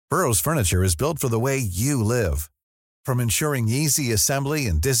Burrow's furniture is built for the way you live. From ensuring easy assembly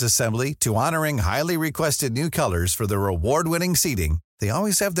and disassembly to honoring highly requested new colors for their award-winning seating, they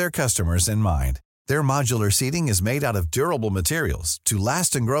always have their customers in mind. Their modular seating is made out of durable materials to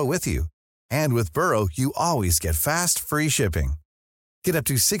last and grow with you. And with Burrow, you always get fast, free shipping. Get up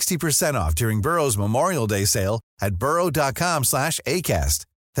to 60% off during Burrow's Memorial Day sale at burrow.com/ACAST.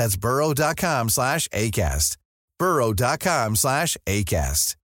 That's burrow.com/ACAST.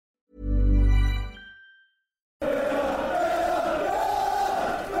 burrow.com/ACAST.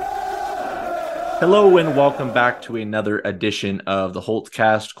 Hello and welcome back to another edition of the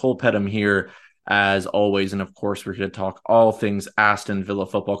Holtcast. Cole Pedham here as always, and of course we're going to talk all things Aston Villa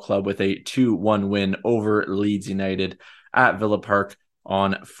Football Club with a 2-1 win over Leeds United at Villa Park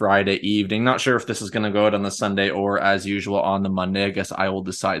on Friday evening. Not sure if this is going to go out on the Sunday or as usual on the Monday. I guess I will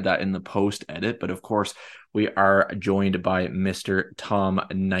decide that in the post edit, but of course we are joined by Mr. Tom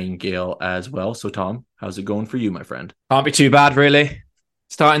Nightingale as well. So Tom, how's it going for you, my friend? Can't be too bad, really.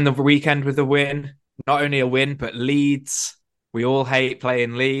 Starting the weekend with a win. Not only a win, but Leeds. We all hate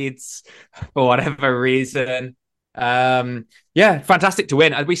playing Leeds for whatever reason. Fantastic to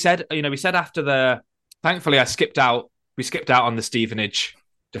win. We said after thankfully I skipped out. We skipped out on the Stevenage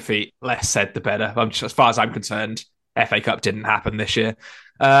defeat. Less said, the better. As far as I'm concerned, FA Cup didn't happen this year.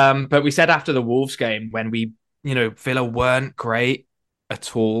 But we said after the Wolves game when Villa weren't great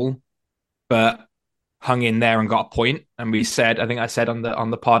at all, but hung in there and got a point. And we said, I think I said on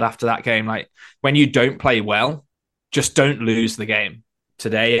the pod after that game, like, when you don't play well, just don't lose the game.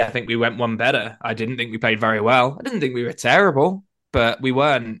 Today, I think we went one better. I didn't think we played very well. I didn't think we were terrible, but we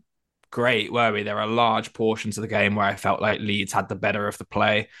weren't great, were we? There are large portions of the game where I felt like Leeds had the better of the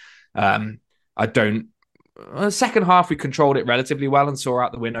play. The second half, we controlled it relatively well and saw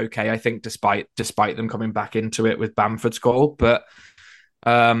out the win okay, I think, despite them coming back into it with Bamford's goal. But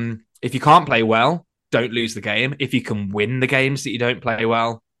if you can't play well, don't lose the game. If you can win the games that you don't play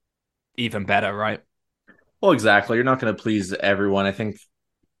well, even better, right? Well, exactly. You're not going to please everyone. I think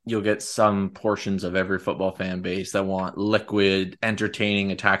you'll get some portions of every football fan base that want liquid,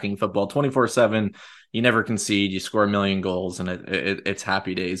 entertaining, attacking football 24/7. You never concede. You score a million goals, and it's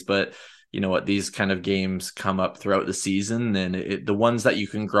happy days. But you know what? These kind of games come up throughout the season, and the ones that you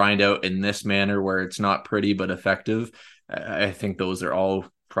can grind out in this manner where it's not pretty but effective, I think those are all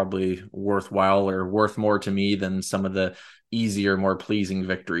probably worthwhile or worth more to me than some of the easier, more pleasing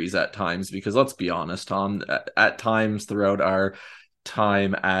victories at times. Because let's be honest, Tom, at times throughout our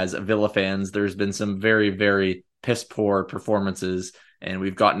time as Villa fans, there's been some very, very piss poor performances and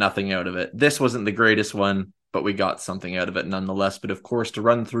we've got nothing out of it. This wasn't the greatest one, but we got something out of it nonetheless. But of course, to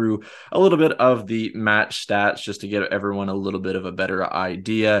run through a little bit of the match stats, just to give everyone a little bit of a better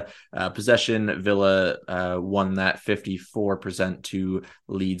idea. Possession, Villa won that 54% to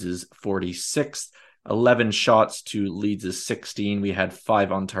Leeds' 46th. 11 shots to Leeds' 16. We had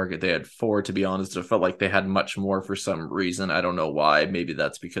 5 on target. They had 4, to be honest. It felt like they had much more for some reason. I don't know why. Maybe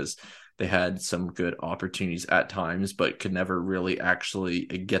that's because they had some good opportunities at times, but could never really actually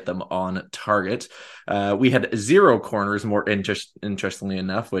get them on target. We had 0 corners, more interestingly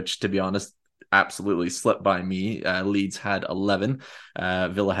enough, which, to be honest, absolutely slipped by me. Leeds had 11.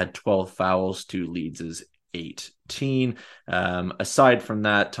 Villa had 12 fouls to Leeds' 18. Aside from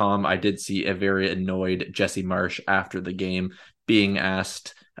that, Tom, I did see a very annoyed Jesse Marsch after the game being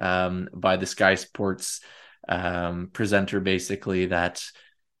asked by the Sky Sports presenter, basically, that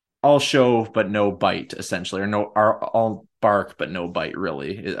all show but no bite, essentially, or all bark but no bite,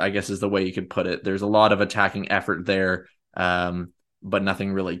 really, I guess is the way you could put it. There's a lot of attacking effort there, but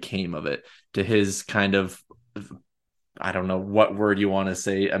nothing really came of it. To his kind of, I don't know what word you want to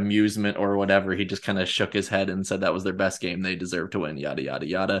say, amusement or whatever, he just kind of shook his head and said that was their best game. They deserve to win, yada, yada,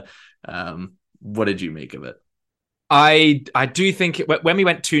 yada. What did you make of it? I do think when we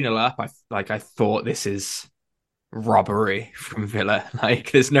went 2-0 up, I thought this is robbery from Villa.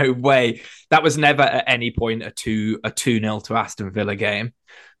 Like, there's no way. That was never at any point a 2-0 to Aston Villa game.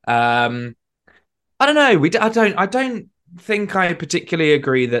 I don't know. I don't think I particularly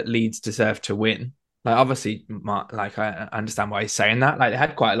agree that Leeds deserve to win. Like, obviously, like, I understand why he's saying that. Like, they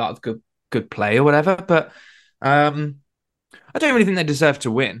had quite a lot of good play or whatever, but I don't really think they deserve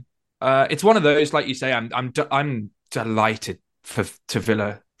to win. It's one of those, like you say, I'm delighted for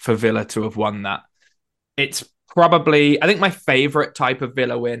Villa to have won that. It's probably, I think my favourite type of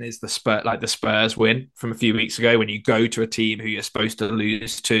Villa win is the Spurs win from a few weeks ago, when you go to a team who you're supposed to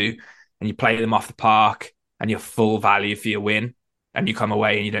lose to and you play them off the park and you're full value for your win, and you come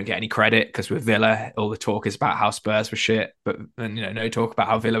away and you don't get any credit, because with Villa, all the talk is about how Spurs were shit, but no talk about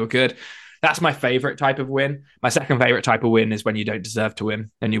how Villa were good. That's my favorite type of win. My second favorite type of win is when you don't deserve to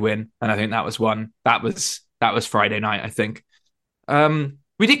win and you win. And I think that was one. That was Friday night, I think.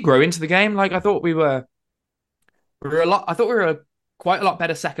 We did grow into the game. Like I thought we were a lot. I thought we were quite a lot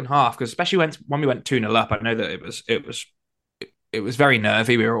better second half, because especially when we went 2-0 up, I know that it was very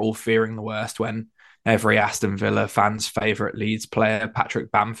nervy. We were all fearing the worst when every Aston Villa fan's favourite Leeds player,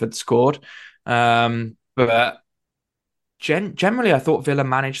 Patrick Bamford, scored. But generally, I thought Villa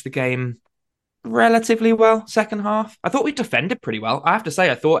managed the game relatively well second half. I thought we defended pretty well. I have to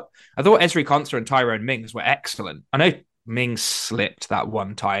say, I thought Ezri Konsa and Tyrone Mings were excellent. I know Mings slipped that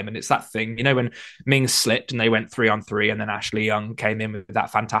one time, and it's that thing, when Mings slipped and they went 3-on-3, and then Ashley Young came in with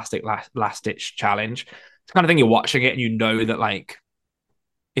that fantastic last ditch challenge. It's the kind of thing, you're watching it and you know that, like,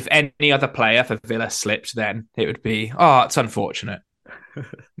 if any other player for Villa slipped, then it would be, oh, it's unfortunate.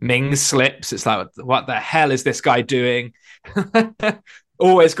 Mings slips, it's like, what the hell is this guy doing?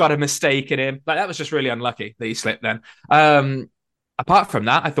 Always got a mistake in him. Like, that was just really unlucky that he slipped then. Apart from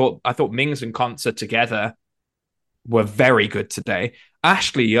that, I thought Mings and Konsa together were very good today.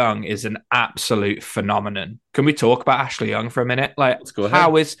 Ashley Young is an absolute phenomenon. Can we talk about Ashley Young for a minute? Like, let's go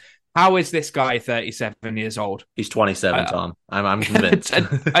ahead. How is this guy 37 years old? He's 27, Tom. I'm convinced.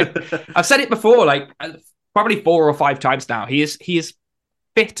 I've said it before, like probably 4 or 5 times now. He is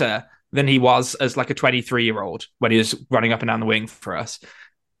fitter than he was as like a 23-year-old when he was running up and down the wing for us.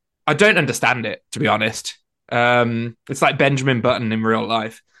 I don't understand it, to be honest. It's like Benjamin Button in real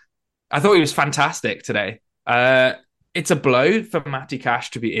life. I thought he was fantastic today. It's a blow for Matty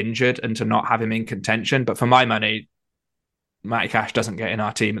Cash to be injured and to not have him in contention, but for my money, Matty Cash doesn't get in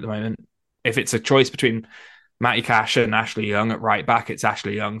our team at the moment. If it's a choice between Matty Cash and Ashley Young at right back, it's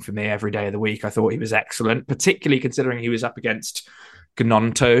Ashley Young for me every day of the week. I thought he was excellent, particularly considering he was up against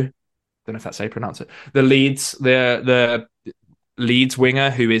Gnonto. Don't know if that's how you pronounce it. The Leeds winger,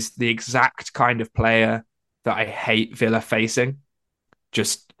 who is the exact kind of player that I hate Villa facing.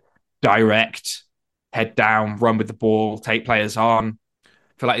 Just direct, head down, run with the ball, take players on. I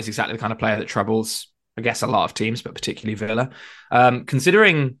feel like he's exactly the kind of player that troubles, I guess, a lot of teams, but particularly Villa.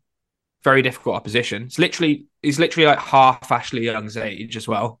 Considering very difficult opposition, he's literally like half Ashley Young's age as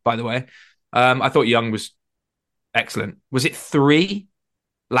well, by the way. I thought Young was excellent. Was it 3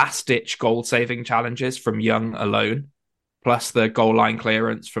 last-ditch goal-saving challenges from Young alone, plus the goal line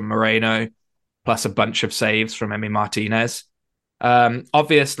clearance from Moreno, plus a bunch of saves from Emi Martinez?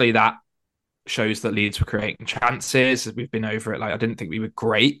 Obviously, that shows that Leeds were creating chances. We've been over it. Like, I didn't think we were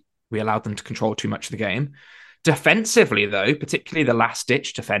great. We allowed them to control too much of the game. Defensively, though, particularly the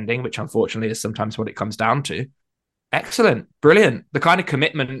last-ditch defending, which unfortunately is sometimes what it comes down to, excellent, brilliant. The kind of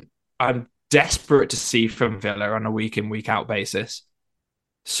commitment I'm desperate to see from Villa on a week-in, week-out basis.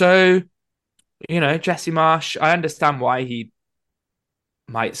 So, Jesse Marsch, I understand why he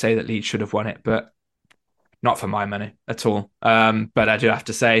might say that Leeds should have won it, but not for my money at all. But I do have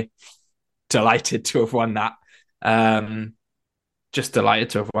to say, delighted to have won that. Just delighted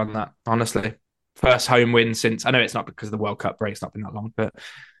to have won that, honestly. First home win since, I know it's not because the World Cup break's not been that long, but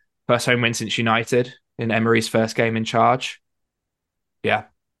first home win since United in Emery's first game in charge. Yeah,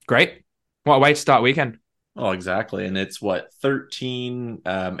 great. What a way to start weekend. Oh, exactly. And it's 13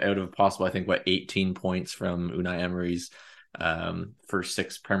 out of possible, I think, 18 points from Unai Emery's first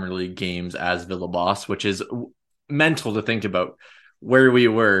 6 Premier League games as Villa boss, which is mental to think about where we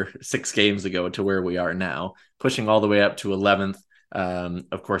were 6 games ago to where we are now, pushing all the way up to 11th.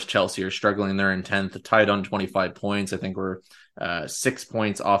 Of course, Chelsea are struggling. They're in 10th, tied on 25 points. I think we're 6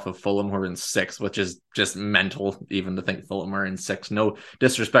 points off of Fulham, who are in 6th, which is just mental even to think Fulham are in 6th. No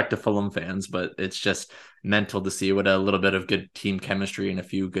disrespect to Fulham fans, but it's just mental to see what a little bit of good team chemistry and a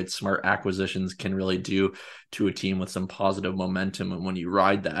few good smart acquisitions can really do to a team with some positive momentum and when you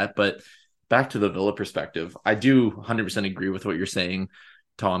ride that. But back to the Villa perspective, I do 100% agree with what you're saying,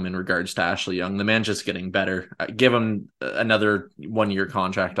 Tom, in regards to Ashley Young. The man's just getting better. Give him another 1-year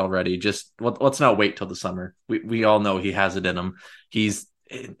contract already. Just let's not wait till the summer. We all know he has it in him. It's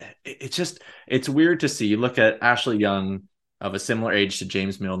weird to see. You look at Ashley Young of a similar age to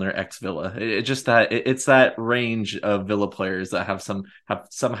James Milner, ex-Villa. It's that range of Villa players that have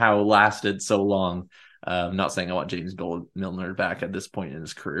somehow lasted so long. Not saying I want James Milner back at this point in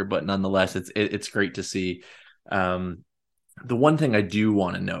his career, but nonetheless, it's great to see. The one thing I do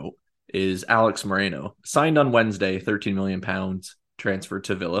want to note is Alex Moreno, signed on Wednesday, £13 million, transferred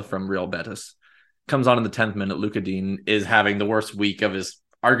to Villa from Real Betis. Comes on in the 10th minute. Luca Dean is having the worst week of his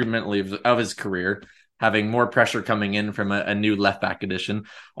career, having more pressure coming in from a new left back addition.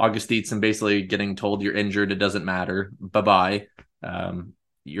 August Eatson basically getting told, you're injured, it doesn't matter, bye-bye.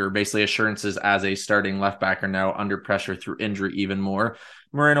 your basically assurances as a starting left back are now under pressure through injury even more.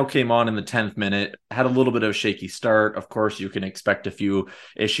 Moreno came on in the 10th minute, had a little bit of a shaky start. Of course, you can expect a few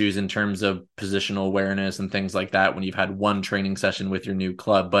issues in terms of positional awareness and things like that when you've had one training session with your new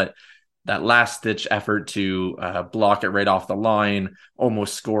club. But that last ditch effort to block it right off the line,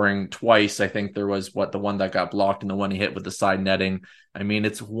 almost scoring twice. I think there was the one that got blocked and the one he hit with the side netting. I mean,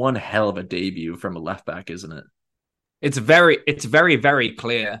 it's one hell of a debut from a left back, isn't it? It's very, very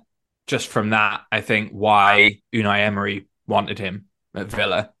clear just from that, I think, why Unai Emery wanted him at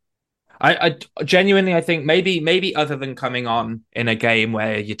Villa. I genuinely, I think maybe other than coming on in a game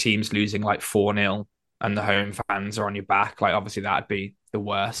where your team's losing like 4-0 and the home fans are on your back, like obviously that'd be the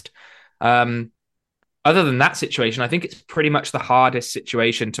worst. Other than that situation, I think it's pretty much the hardest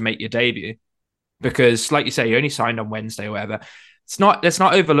situation to make your debut because, like you say, you only signed on Wednesday or whatever. Let's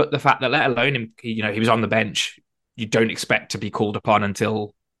not overlook the fact that, let alone him, he was on the bench. You don't expect to be called upon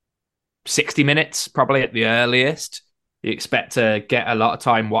until 60 minutes, probably at the earliest. You expect to get a lot of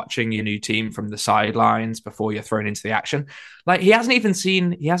time watching your new team from the sidelines before you're thrown into the action. Like he hasn't even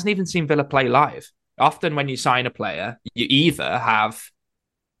seen Villa play live. Often when you sign a player, you either have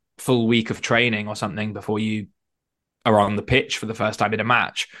full week of training or something before you are on the pitch for the first time in a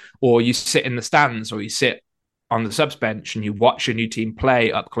match, or you sit in the stands, or you sit on the subs bench and you watch your new team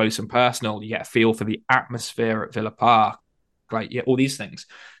play up close and personal. You get a feel for the atmosphere at Villa Park, all these things.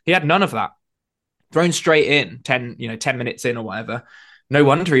 He had none of that. Thrown straight in 10 minutes in or whatever. No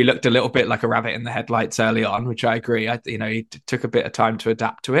wonder he looked a little bit like a rabbit in the headlights early on, which I agree. He took a bit of time to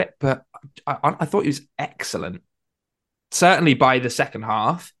adapt to it, but I thought he was excellent. Certainly by the second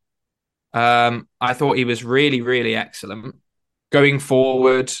half, I thought he was really, really excellent. Going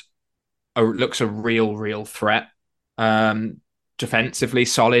forward, looks a real threat. Defensively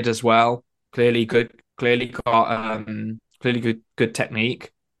solid as well. Clearly good. Clearly got good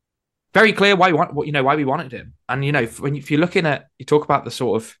technique. Very clear why we wanted him. And if you're looking at, you talk about the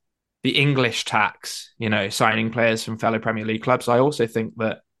sort of the English tax, signing players from fellow Premier League clubs. I also think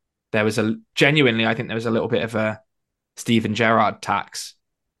that there was a little bit of a Steven Gerrard tax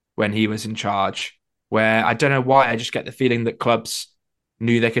when he was in charge, where I don't know why, I just get the feeling that clubs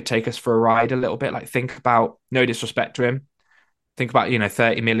knew they could take us for a ride a little bit. Like, think about, no disrespect to him, think about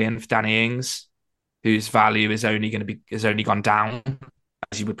 30 million for Danny Ings, whose value has only gone down,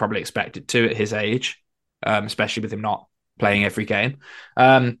 as you would probably expect it to at his age, especially with him not playing every game.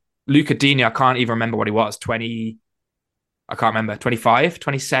 Luca Digne, I can't even remember what he was, 25,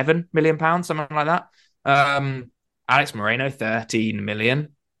 27 million pounds, something like that. Alex Moreno, 13 million.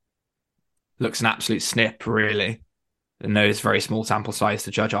 Looks an absolute snip, really. I know it's a very small sample size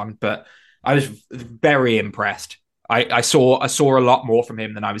to judge on, but I was very impressed. I saw a lot more from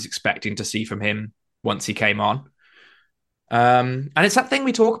him than I was expecting to see from him once he came on. And it's that thing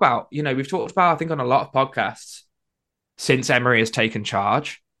we talk about. We've talked about, I think, on a lot of podcasts since Emery has taken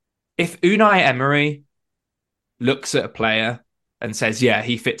charge. If Unai Emery looks at a player and says, yeah,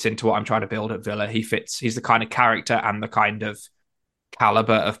 he fits into what I'm trying to build at Villa, he's the kind of character and the kind of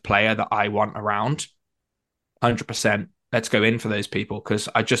caliber of player that I want around, 100%, let's go in for those people, because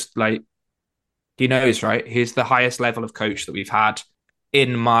I just, he knows, right? He's the highest level of coach that we've had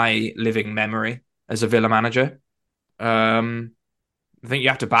in my living memory as a Villa manager. I think you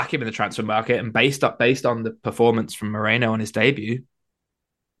have to back him in the transfer market, and based on the performance from Moreno on his debut,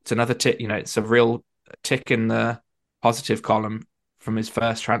 it's another tick. It's a real tick in the positive column from his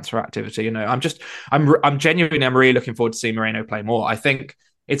first transfer activity. I'm genuinely, I'm really looking forward to seeing Moreno play more. I think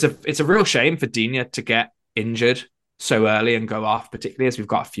it's a real shame for Digne to get injured so early and go off, particularly as we've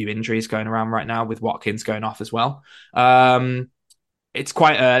got a few injuries going around right now, with Watkins going off as well. It's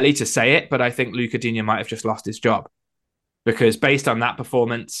quite early to say it, but I think Luca Digne might have just lost his job, because based on that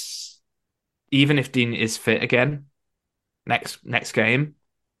performance, even if Digne is fit again next game,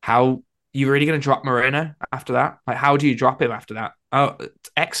 how you really going to drop Moreno after that? Like, how do you drop him after that? Oh, it's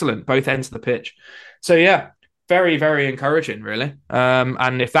excellent, both ends of the pitch. So yeah, very, very encouraging, really.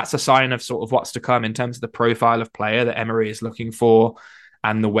 And if that's a sign of sort of what's to come in terms of the profile of player that Emery is looking for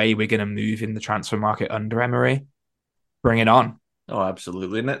and the way we're going to move in the transfer market under Emery, bring it on. Oh,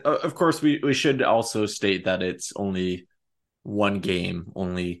 absolutely. And of course, we should also state that it's only one game,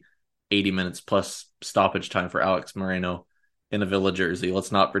 only 80 minutes plus stoppage time for Alex Moreno in a Villa jersey.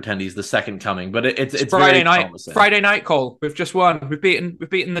 Let's not pretend he's the second coming, but it's Friday night. promising. Friday night, Cole. We've just won. We've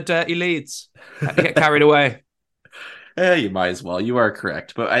beaten the dirty Leeds. Had to get carried away. Yeah, you might as well. You are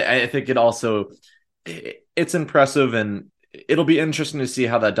correct, but I think it's impressive, and it'll be interesting to see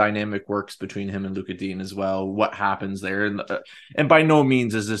how that dynamic works between him and Luca Digne as well. What happens there, and by no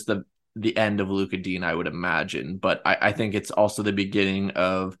means is this the the end of Luka Dean, I would imagine. But I think it's also the beginning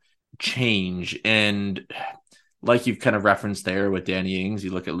of change. And like you've kind of referenced there with Danny Ings,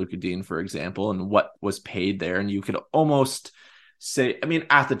 you look at Luka Dean, for example, and what was paid there. And you could almost say, I mean,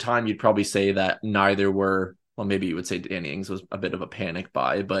 at the time, you'd probably say that neither were, well, maybe you would say Danny Ings was a bit of a panic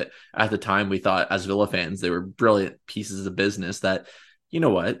buy. But at the time, we thought as Villa fans, they were brilliant pieces of business that, you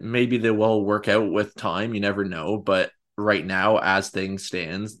know what, maybe they will work out with time. You never know. But right now, as things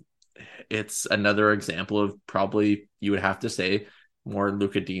stands, it's another example of probably, you would have to say, more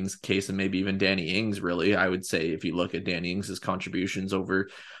Luka Dean's case and maybe even Danny Ings, really. I would say if you look at Danny Ings' contributions over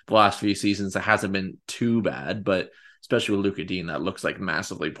the last few seasons, it hasn't been too bad, but especially with Luka Dean, that looks like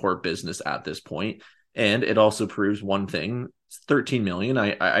massively poor business at this point. And it also proves one thing. It's 13 million.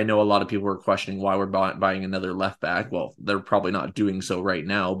 I know a lot of people are questioning why we're buying another left back. Well, they're probably not doing so right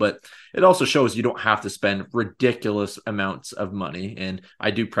now, but it also shows you don't have to spend ridiculous amounts of money. And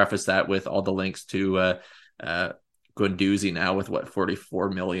I do preface that with all the links to Guendouzi now with 44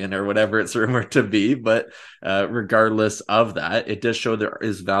 million or whatever it's rumored to be. But regardless of that, it does show there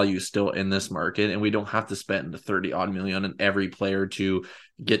is value still in this market, and we don't have to spend the 30 odd million on every player to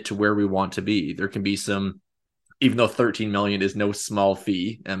get to where we want to be. There can be some, even though 13 million is no small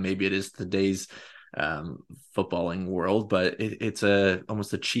fee, and maybe it is today's footballing world, but it's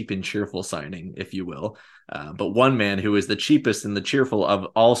almost a cheap and cheerful signing, if you will. But one man who is the cheapest and the cheerful of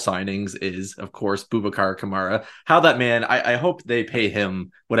all signings is, of course, Boubacar Kamara. How that man, I hope they pay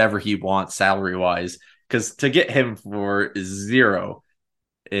him whatever he wants salary-wise, because to get him for zero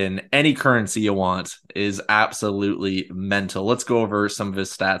in any currency you want is absolutely mental. Let's go over some of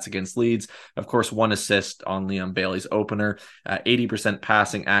his stats against Leeds. Of course, 1 assist on Leon Bailey's opener, 80%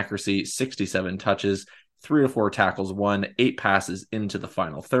 passing accuracy, 67 touches, 3 or 4 tackles won, 8 passes into the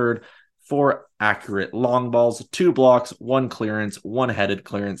final third, 4 accurate long balls, 2 blocks, 1 clearance, 1 headed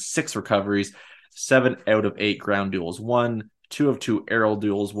clearance, 6 recoveries, 7 out of 8 ground duels won, 2 of 2 aerial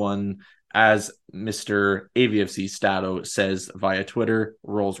duels won. As Mr. AVFC Stato says via Twitter,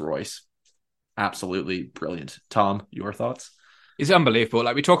 Rolls Royce. Absolutely brilliant. Tom, your thoughts? He's unbelievable.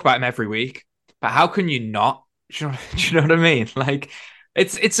 Like, we talk about him every week, but how can you not? Do you know what I mean? Like,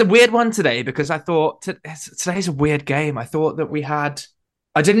 it's a weird one today, because I thought today's a weird game. I thought that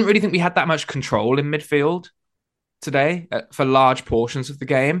I didn't really think we had that much control in midfield today for large portions of the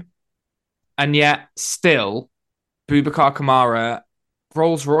game. And yet still, Boubacar Kamara,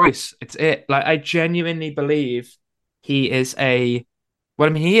 Rolls Royce, it's it. Like, I genuinely believe he is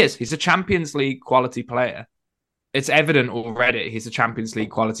he's a Champions League quality player. It's evident already he's a Champions League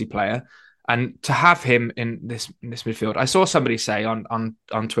quality player. And to have him in this midfield, I saw somebody say on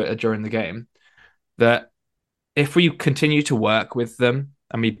Twitter during the game that if we continue to work with them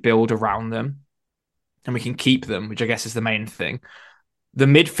and we build around them and we can keep them, which I guess is the main thing, the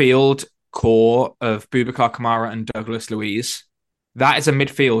midfield core of Boubacar Kamara and Douglas Luiz, that is a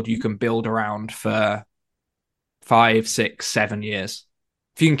midfield you can build around for 5, 6, 7 years.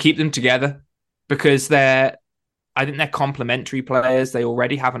 If you can keep them together, because I think they're complementary players. They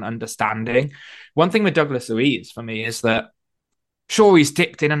already have an understanding. One thing with Douglas Luiz for me is that, sure, he's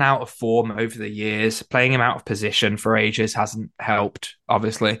dipped in and out of form over the years. Playing him out of position for ages hasn't helped,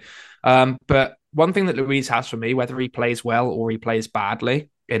 obviously. But one thing that Luiz has for me, whether he plays well or he plays badly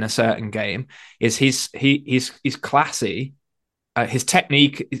in a certain game, is he's classy. His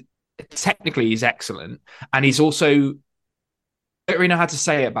technically he's excellent, and he's also, I don't really know how to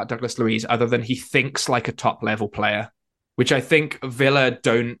say it about Douglas Luiz other than he thinks like a top level player, which I think Villa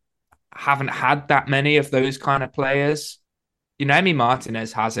haven't had that many of those kind of players. You know, Emi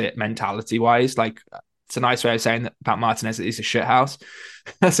Martinez has it mentality wise. Like, it's a nice way of saying that about Martinez that he's a shithouse,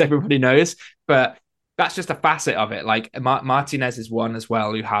 as everybody knows. But that's just a facet of it. Like, Martinez is one as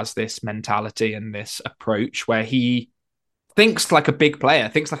well who has this mentality and this approach where he thinks like a big player,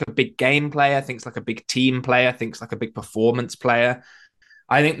 thinks like a big game player, thinks like a big team player, thinks like a big performance player.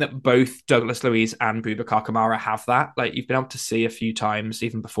 I think that both Douglas Luiz and Boubacar Kamara have that. Like, you've been able to see a few times,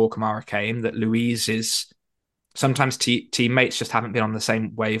 even before Kamara came, that Luiz is sometimes teammates just haven't been on the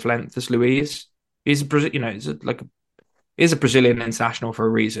same wavelength as Luiz. He's a Brazilian international for a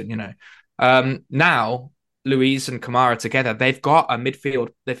reason, you know. Now, Luiz and Kamara together, they've got a midfield.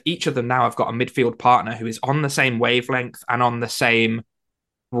 Each of them now have got a midfield partner who is on the same wavelength and on the same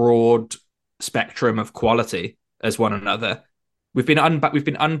broad spectrum of quality as one another. We've been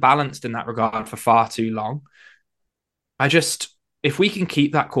unbalanced in that regard for far too long. If we can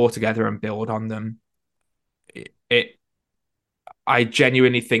keep that core together and build on them, I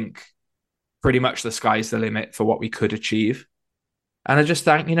genuinely think pretty much the sky's the limit for what we could achieve. And I just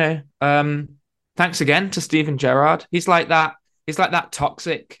think, thanks again to Steven Gerrard. He's like that. he's like that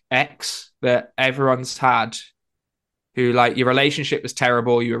toxic ex that everyone's had, who like your relationship was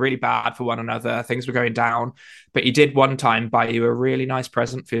terrible, you were really bad for one another, things were going down, but he did one time buy you a really nice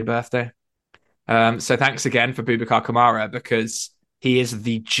present for your birthday. So thanks again for Boubacar Kamara, because he is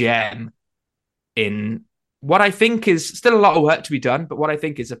the gem in what I think is still a lot of work to be done, but what I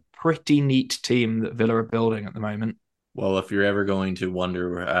think is a pretty neat team that Villa are building at the moment. Well, if you're ever going to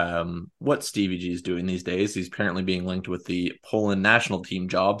wonder what Stevie G is doing these days, he's apparently being linked with the Poland national team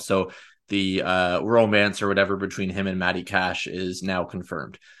job. So the romance or whatever between him and Matty Cash is now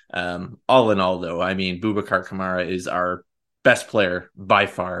confirmed. All in all, though, I mean, Boubacar Kamara is our best player by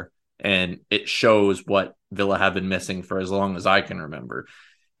far, and it shows what Villa have been missing for as long as I can remember.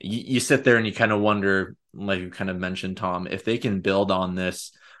 You sit there and you kind of wonder, like you kind of mentioned, Tom, if they can build on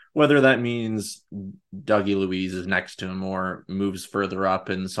this, whether that means Dougie Luiz is next to him or moves further up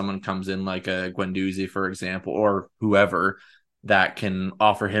and someone comes in like a Guendouzi, for example, or whoever that can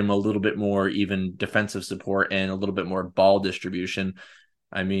offer him a little bit more even defensive support and a little bit more ball distribution.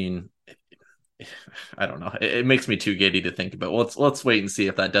 I mean, I don't know. It makes me too giddy to think about. Well, let's wait and see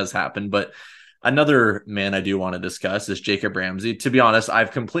if that does happen. But another man I do want to discuss is Jacob Ramsey. To be honest,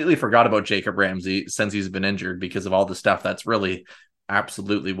 I've completely forgot about Jacob Ramsey since he's been injured because of all the stuff that's really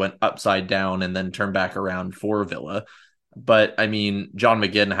absolutely went upside down and then turned back around for Villa. But I mean, John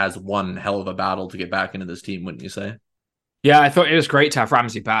McGinn has one hell of a battle to get back into this team, wouldn't you say? Yeah, I thought it was great to have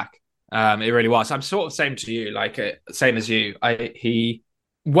Ramsey back. It really was. I'm sort of same to you, like same as you.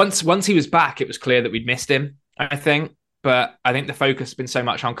 Once he was back, it was clear that we'd missed him, I think. But I think the focus has been so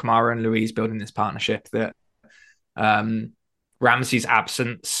much on Kamara and Luiz building this partnership that Ramsey's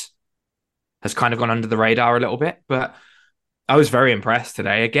absence has kind of gone under the radar a little bit. But I was very impressed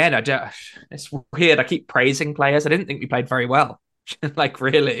today. Again, it's weird. I keep praising players. I didn't think we played very well, like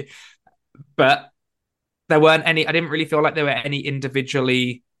really. But there weren't any. I didn't really feel like there were any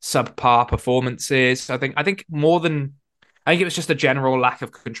individually subpar performances. I think it was just a general lack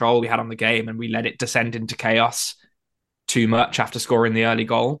of control we had on the game, and we let it descend into chaos too much after scoring the early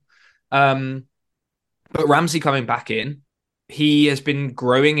goal. But Ramsey coming back in, he has been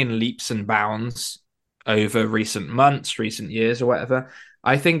growing in leaps and bounds over recent months, recent years, or whatever.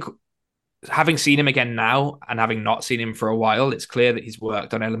 I think having seen him again now and having not seen him for a while, it's clear that he's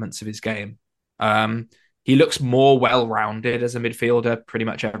worked on elements of his game. He looks more well-rounded as a midfielder pretty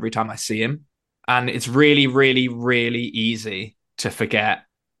much every time I see him. And it's really, really, really easy to forget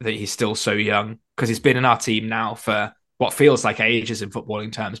that he's still so young because he's been in our team now for what feels like ages in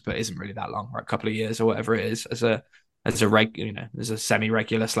footballing terms, but isn't really that long, right? A couple of years or whatever it is as a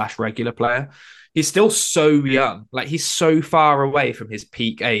semi-regular / regular player. He's still so young. Like he's so far away from his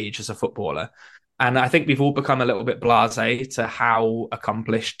peak age as a footballer. And I think we've all become a little bit blasé to how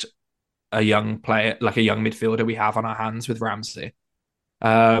accomplished a young player, like a young midfielder we have on our hands with Ramsey.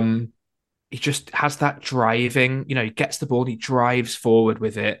 He just has that driving, he gets the ball, he drives forward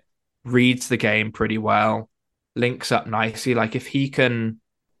with it, reads the game pretty well, links up nicely. Like if he can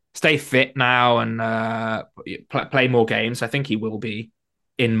stay fit now and play more games, I think he will be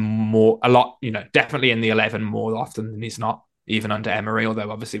definitely in the 11 more often than he's not, even under Emery,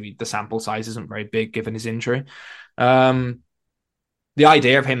 although obviously the sample size isn't very big given his injury. The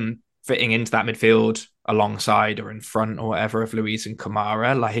idea of him fitting into that midfield alongside or in front or whatever of Luiz and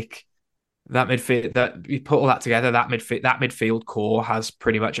Kamara, like that midfield, that you put all that together, that midfield core has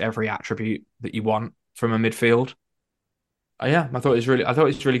pretty much every attribute that you want from a midfield. Yeah, I thought it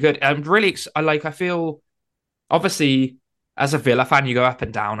was really good. I'm really, I feel obviously as a Villa fan, you go up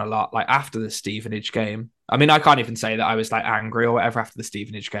and down a lot. Like after the Stevenage game, I mean, I can't even say that I was like angry or whatever after the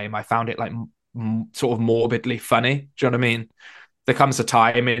Stevenage game. I found it like sort of morbidly funny. Do you know what I mean? There comes a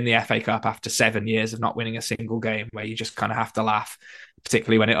time in the FA Cup after 7 years of not winning a single game where you just kind of have to laugh,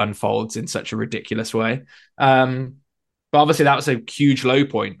 particularly when it unfolds in such a ridiculous way. But obviously that was a huge low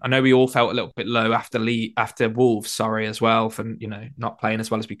point. I know we all felt a little bit low after Wolves, as well, for not playing as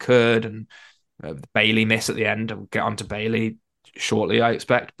well as we could, and the Bailey miss at the end. We'll get on to Bailey shortly, I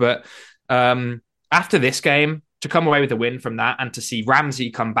expect. But after this game, to come away with a win from that and to see Ramsey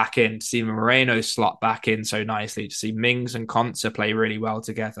come back in, to see Moreno slot back in so nicely, to see Mings and Konsa play really well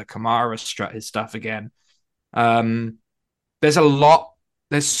together, Kamara strut his stuff again. There's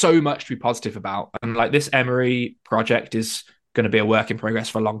so much to be positive about. And like this Emery project is going to be a work in progress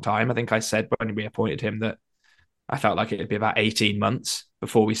for a long time. I think I said when we appointed him that I felt like it'd be about 18 months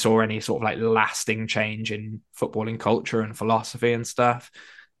before we saw any sort of like lasting change in footballing culture and philosophy and stuff.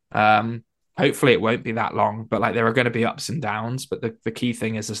 Hopefully it won't be that long, but like there are going to be ups and downs. But the key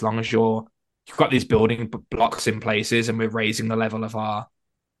thing is, as long as you've got these building blocks in places and we're raising the level of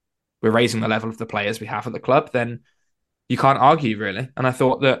the players we have at the club, then you can't argue really. And I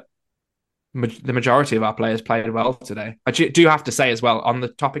thought that the majority of our players played well today. I do have to say as well, on the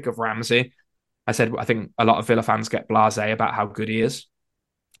topic of Ramsey, I said I think a lot of Villa fans get blasé about how good he is.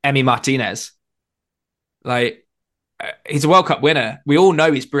 Emi Martinez, like, he's a World Cup winner. We all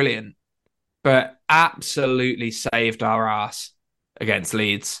know he's brilliant, but absolutely saved our ass against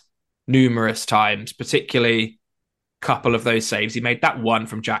Leeds numerous times, particularly a couple of those saves. He made that one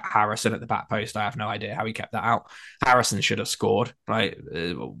from Jack Harrison at the back post. I have no idea how he kept that out. Harrison should have scored. Right?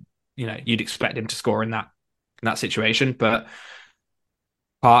 You'd expect him to score in that situation, but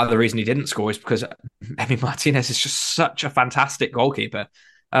part of the reason he didn't score is because Emi Martinez is just such a fantastic goalkeeper.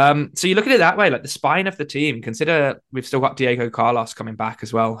 So you look at it that way, like the spine of the team. Consider we've still got Diego Carlos coming back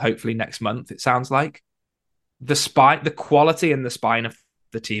as well, hopefully next month, it sounds like. The quality and the spine of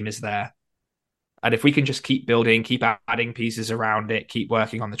the team is there. And if we can just keep building, keep adding pieces around it, keep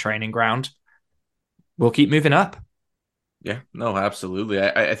working on the training ground, we'll keep moving up. Yeah, no, absolutely.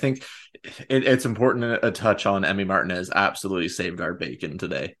 I think it's important to touch on Emi Martinez absolutely saved our bacon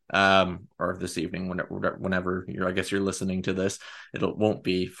today, or this evening, whenever I guess you're listening to this. It won't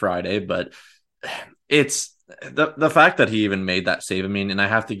be Friday, but it's the fact that he even made that save. I mean, and I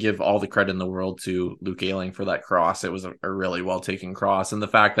have to give all the credit in the world to Luke Ayling for that cross. It was a really well taken cross, and the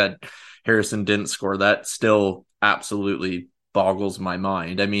fact that Harrison didn't score that still absolutely boggles my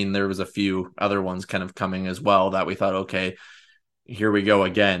mind. I mean, there was a few other ones kind of coming as well that we thought, okay, here we go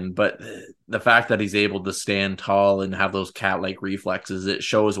again. But the fact that he's able to stand tall and have those cat-like reflexes, it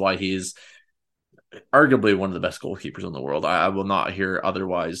shows why he's arguably one of the best goalkeepers in the world. I will not hear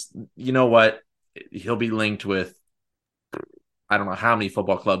otherwise. You know what? He'll be linked with, I don't know how many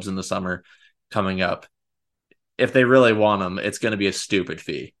football clubs in the summer coming up. If they really want him, it's going to be a stupid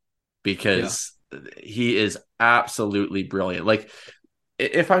fee because he is absolutely brilliant. Like,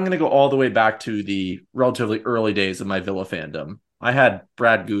 if I'm going to go all the way back to the relatively early days of my Villa fandom, I had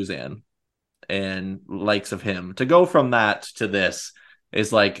Brad Guzan and likes of him. To go from that to this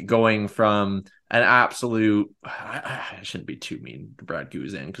is like going from an absolute, I shouldn't be too mean to Brad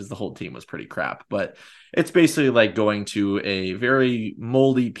Guzan because the whole team was pretty crap, but it's basically like going to a very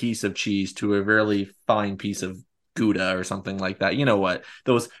moldy piece of cheese to a very fine piece of Gouda or something like that. You know what?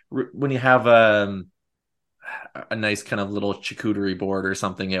 Those, when you have a nice kind of little charcuterie board or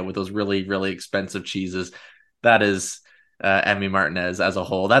something with those really, really expensive cheeses, that is Emi Martinez as a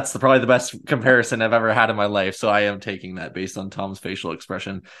whole. That's probably the best comparison I've ever had in my life. So I am taking that based on Tom's facial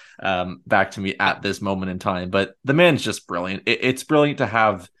expression back to me at this moment in time. But the man's just brilliant. It's brilliant to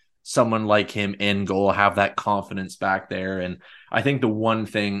have someone like him in goal, have that confidence back there. And I think the one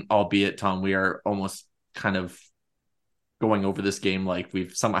thing, albeit, Tom, we are almost kind of going over this game like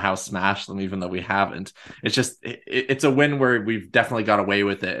we've somehow smashed them, even though we haven't. It's just, it's a win where we've definitely got away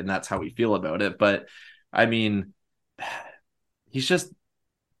with it, and that's how we feel about it. But I mean, he's just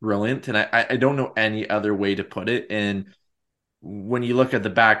brilliant, and I don't know any other way to put it. And when you look at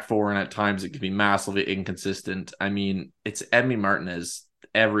the back four, and at times it can be massively inconsistent, I mean, it's Emi Martinez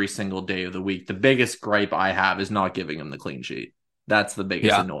every single day of the week. The biggest gripe I have is not giving him the clean sheet. That's the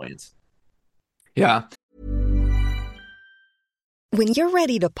biggest annoyance. Yeah. When you're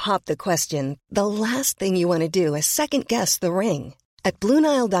ready to pop the question, the last thing you want to do is second-guess the ring. At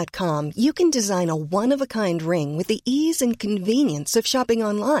BlueNile.com, you can design a one-of-a-kind ring with the ease and convenience of shopping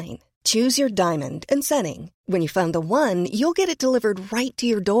online. Choose your diamond and setting. When you find the one, you'll get it delivered right to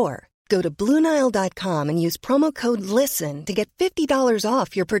your door. Go to BlueNile.com and use promo code LISTEN to get $50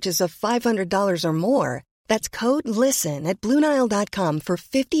 off your purchase of $500 or more. That's code LISTEN at BlueNile.com for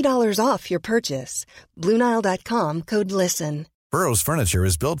 $50 off your purchase. BlueNile.com, code LISTEN. Burrow's furniture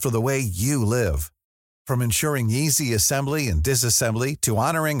is built for the way you live. From ensuring easy assembly and disassembly to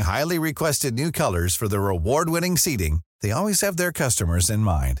honoring highly requested new colors for their award-winning seating, they always have their customers in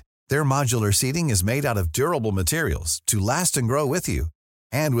mind. Their modular seating is made out of durable materials to last and grow with you.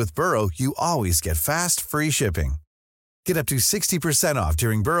 And with Burrow, you always get fast, free shipping. Get up to 60% off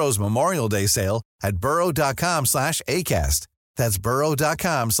during Burrow's Memorial Day sale at burrow.com/ACAST. That's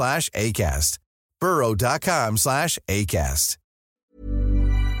burrow.com/ACAST. burrow.com/ACAST.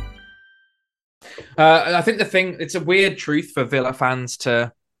 I think it's a weird truth for Villa fans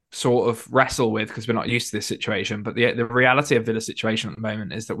to sort of wrestle with because we're not used to this situation. But the reality of Villa's situation at the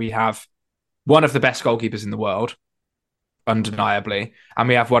moment is that we have one of the best goalkeepers in the world, undeniably, and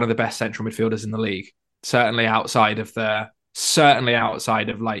we have one of the best central midfielders in the league. Certainly outside of like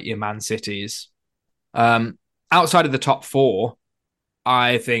your Man Cities. Outside of the top four,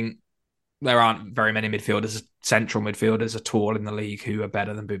 I think there aren't very many central midfielders at all in the league who are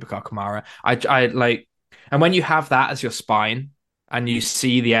better than Boubacar Kamara. I like, and when you have that as your spine, And you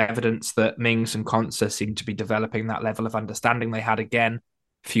see the evidence that Mings and Konsa seem to be developing that level of understanding they had again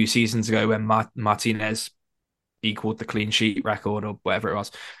a few seasons ago when Martinez equaled the clean sheet record or whatever it was.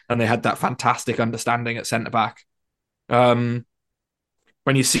 And they had that fantastic understanding at centre-back. When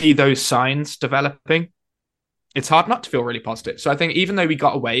you see those signs developing, it's hard not to feel really positive. So I think even though we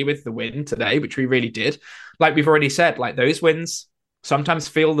got away with the win today, which we really did, like we've already said, like those wins sometimes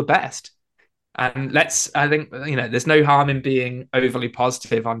feel the best. And I think, there's no harm in being overly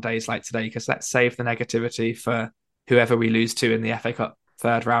positive on days like today, because let's save the negativity for whoever we lose to in the FA Cup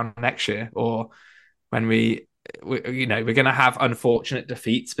third round next year, or when we're going to have unfortunate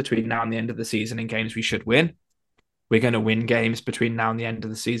defeats between now and the end of the season in games we should win. We're going to win games between now and the end of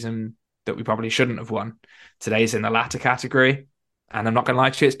the season that we probably shouldn't have won. Today's in the latter category, and I'm not going to lie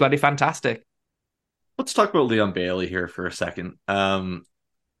to you, it's bloody fantastic. Let's talk about Leon Bailey here for a second.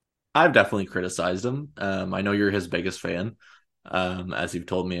 I've definitely criticized him. I know you're his biggest fan, as you've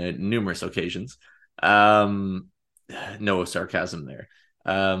told me on numerous occasions. No sarcasm there.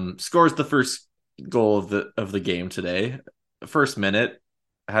 Scores the first goal of the game today. First minute,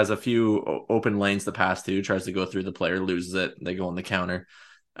 has a few open lanes to pass to, tries to go through the player, loses it. They go on the counter.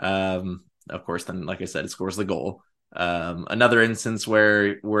 Of course, then, like I said, it scores the goal. Another instance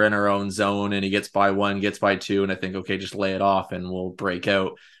where we're in our own zone and he gets by one, gets by two, and I think, okay, just lay it off and we'll break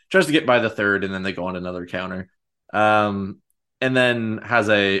out. Tries to get by the third, and then they go on another counter. And then has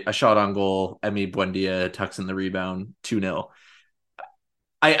a shot on goal. Emi Buendia tucks in the rebound, 2-0.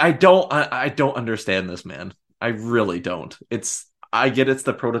 I don't understand this, man. I really don't. I get it's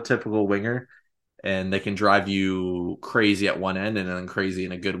the prototypical winger, and they can drive you crazy at one end and then crazy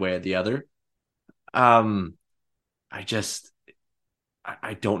in a good way at the other. I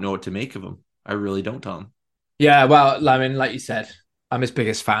don't know what to make of him. I really don't, Tom. Yeah, well, I mean, like you said, I'm his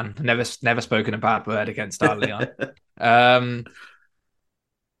biggest fan. Never spoken a bad word against our Leon.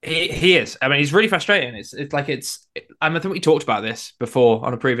 He is. I mean, he's really frustrating. I think we talked about this before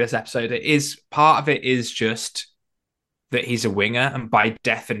on a previous episode. Part of it is just that he's a winger, and by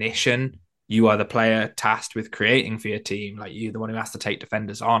definition, you are the player tasked with creating for your team. Like, you're the one who has to take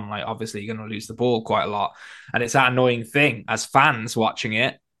defenders on. Like, obviously, you're going to lose the ball quite a lot, and it's that annoying thing as fans watching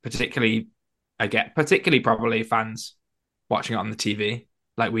it. Particularly probably fans watching it on the TV,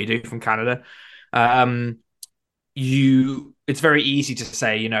 like we do from Canada. It's very easy to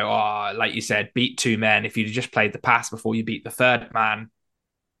say, like you said, beat two men. If you just played the pass before you beat the third man,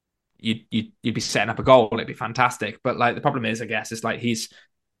 you'd be setting up a goal. It'd be fantastic. But like the problem is, I guess, is like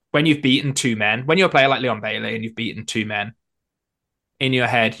when you've beaten two men, when you're a player like Leon Bailey and you've beaten two men, in your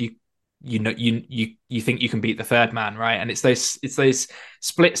head you think you can beat the third man, right? And it's those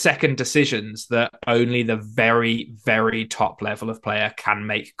split second decisions that only the very, very top level of player can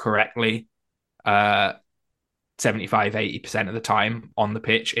make correctly. 75-80% of the time on the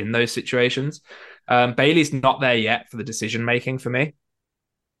pitch in those situations. Bailey's not there yet for the decision making for me.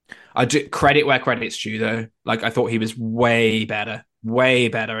 I do credit where credit's due, though. Like, I thought he was way better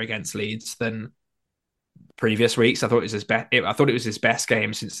against Leeds than previous weeks. I thought it was his best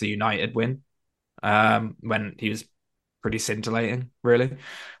game since the United win, when he was pretty scintillating, really.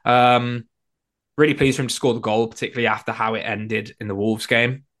 Really pleased for him to score the goal, particularly after how it ended in the Wolves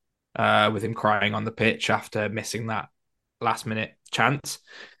game, with him crying on the pitch after missing that last minute chance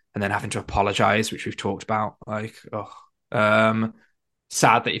and then having to apologize, which we've talked about.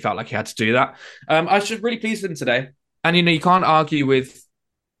 Sad that he felt like he had to do that. I was just really pleased with him today. And, you can't argue with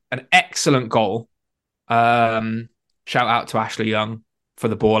an excellent goal. Shout out to Ashley Young for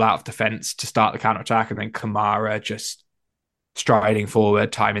the ball out of defence to start the counter-attack, and then Kamara just striding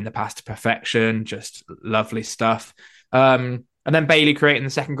forward, timing the pass to perfection. Just lovely stuff. And then Bailey creating the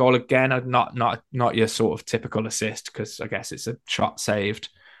second goal again. Not your sort of typical assist, because I guess it's a shot saved.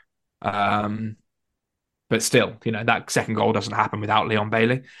 But still, that second goal doesn't happen without Leon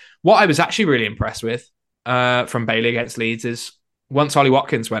Bailey. What I was actually really impressed with from Bailey against Leeds is once Ollie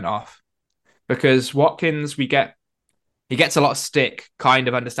Watkins went off, because Watkins, he gets a lot of stick, kind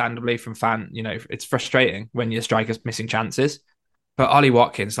of understandably from fan. It's frustrating when your striker's missing chances. But Ollie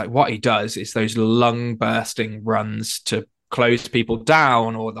Watkins, like, what he does is those lung bursting runs to close people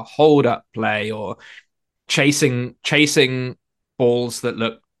down, or the hold up play, or chasing balls that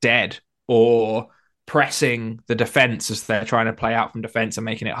look dead, or pressing the defense as they're trying to play out from defense and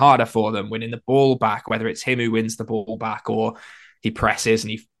making it harder for them, winning the ball back, whether it's him who wins the ball back or he presses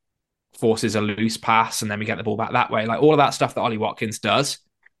and he forces a loose pass and then we get the ball back that way. Like, all of that stuff that Ollie Watkins does.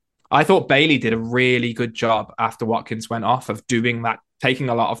 I thought Bailey did a really good job after Watkins went off of doing that, taking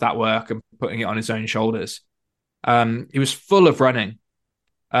a lot of that work and putting it on his own shoulders. He was full of running.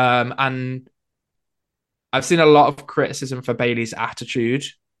 And I've seen a lot of criticism for Bailey's attitude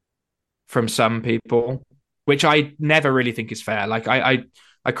from some people, which I never really think is fair. Like I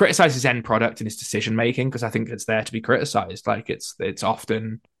criticize his end product and his decision making because I think it's there to be criticized. Like it's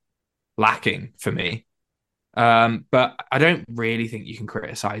often lacking for me. But I don't really think you can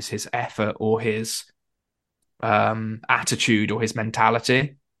criticize his effort or his attitude or his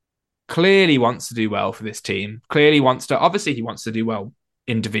mentality. Clearly wants to do well for this team. Obviously he wants to do well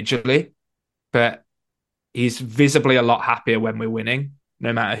individually, but he's visibly a lot happier when we're winning,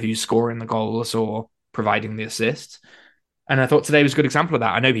 no matter who's scoring the goals or providing the assists. And I thought today was a good example of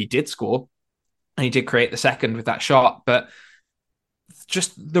that. I know he did score and he did create the second with that shot, but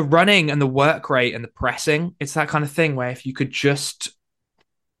just the running and the work rate and the pressing, it's that kind of thing where if you could just,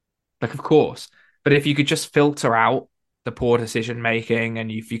 like, of course, but if you could just filter out the poor decision making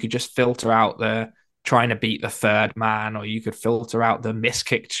and if you could just filter out the trying to beat the third man, or you could filter out the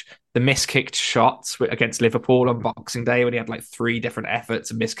miskicked shots against Liverpool on Boxing Day when he had like 3 different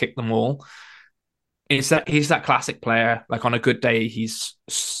efforts and miskicked them all. He's that classic player. Like on a good day, he's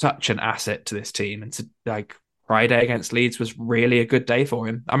such an asset to this team. And like Friday against Leeds was really a good day for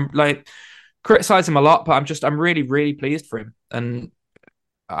him. I'm like criticize him a lot, but I'm really, really pleased for him. And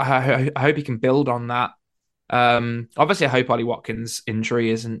I hope he can build on that. Obviously, I hope Ollie Watkins' injury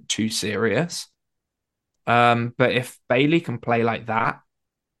isn't too serious. But if Bailey can play like that,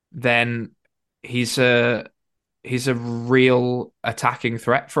 then he's a real attacking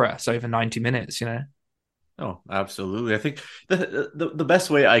threat for us over 90 minutes, you know? Oh, absolutely. I think the best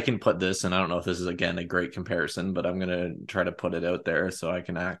way I can put this, and I don't know if this is, again, a great comparison, but I'm going to try to put it out there so I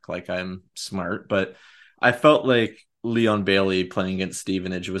can act like I'm smart. But I felt like Leon Bailey playing against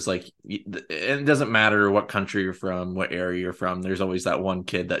Stevenage was like, it doesn't matter what country you're from, what area you're from. There's always that one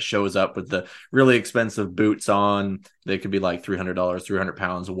kid that shows up with the really expensive boots on. They could be like $300, 300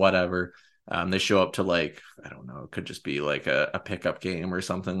 pounds, whatever. They show up to like, I don't know, it could just be like a pickup game or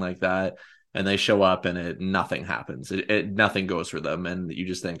something like that. And they show up and nothing happens. Nothing goes for them. And you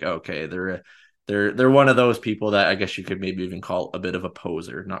just think, okay, they're one of those people that I guess you could maybe even call a bit of a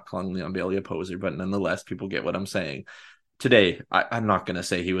poser. Not calling Leon Bailey a poser, but nonetheless, people get what I'm saying. Today, I'm not going to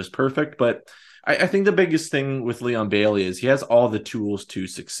say he was perfect, but I think the biggest thing with Leon Bailey is he has all the tools to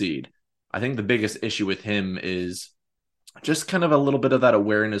succeed. I think the biggest issue with him is just kind of a little bit of that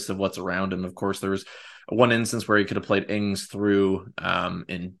awareness of what's around him. Of course, there was one instance where he could have played Ings through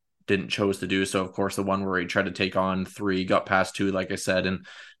and didn't chose to do so. Of course, the one where he tried to take on 3, got past 2, like I said, and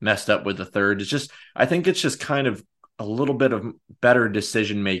messed up with the third. I think it's just kind of a little bit of better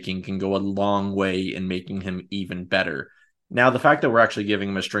decision making can go a long way in making him even better. Now, the fact that we're actually giving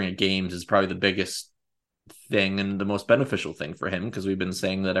him a string of games is probably the biggest thing and the most beneficial thing for him, because we've been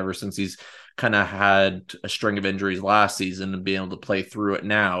saying that ever since he's kind of had a string of injuries last season and being able to play through it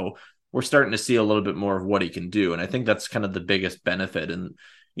now, we're starting to see a little bit more of what he can do. And I think that's kind of the biggest benefit. And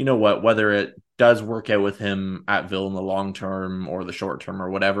you know what, whether it does work out with him at Villa in the long term or the short term or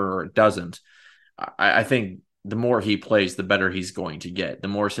whatever, or it doesn't, I think the more he plays, the better he's going to get. The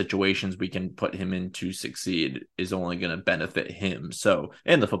more situations we can put him in to succeed is only going to benefit him. So,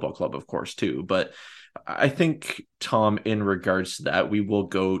 and the football club, of course, too. But I think, Tom, in regards to that, we will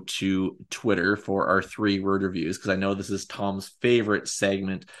go to Twitter for our 3-word reviews, because I know this is Tom's favorite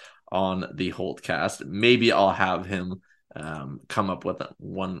segment on the Holtcast. Maybe I'll have him come up with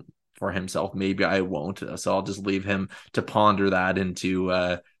one for himself. Maybe I won't. So I'll just leave him to ponder that and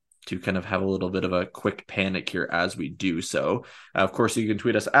to kind of have a little bit of a quick panic here as we do so. Of course, you can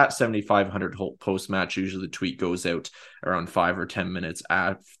tweet us at 7500 Holt post-match. Usually the tweet goes out around 5 or 10 minutes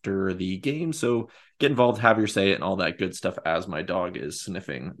after the game. So get involved, have your say, and all that good stuff as my dog is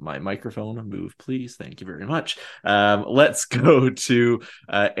sniffing my microphone. Move, please. Thank you very much. Let's go to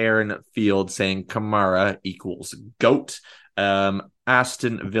Aaron Field saying Kamara equals GOAT.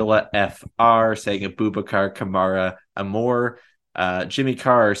 Aston Villa FR saying Boubacar Kamara Amor. Jimmy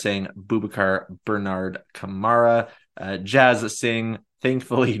Carr saying Boubacar Bernard Kamara. Jazz Singh,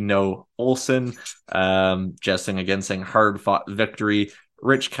 thankfully no Olsen. Jazz Singh again saying hard fought victory.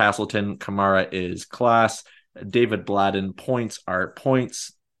 Rich Castleton, Kamara is class. David Bladden, points are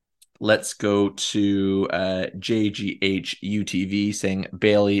points. Let's go to JGH UTV saying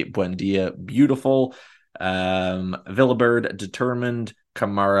Bailey Buendia beautiful. Villabird determined.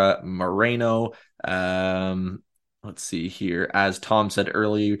 Kamara Moreno. Let's see here. As Tom said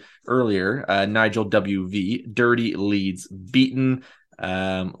earlier, Nigel WV, dirty Leeds beaten.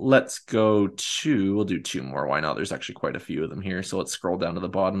 Let's go to, we'll do 2 more. Why not? There's actually quite a few of them here. So let's scroll down to the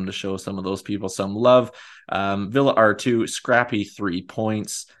bottom to show some of those people some love. Villa R2, scrappy 3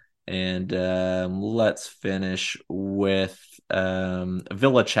 points. And let's finish with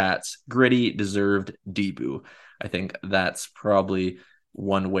Villa Chat's gritty deserved debut. I think that's probably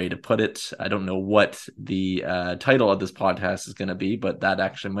one way to put it. I don't know what the title of this podcast is going to be, but that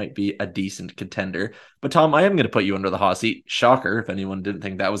actually might be a decent contender. But Tom, I am going to put you under the hot seat. Shocker, if anyone didn't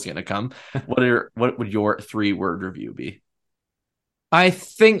think that was going to come. What would your 3-word review be? I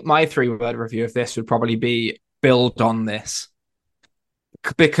think my 3-word review of this would probably be build on this.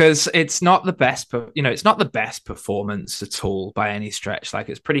 Because it's not the best, it's not the best performance at all by any stretch. Like,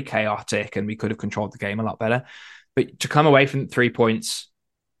 it's pretty chaotic and we could have controlled the game a lot better. But to come away from 3 points,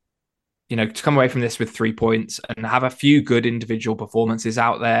 to come away from this with 3 points and have a few good individual performances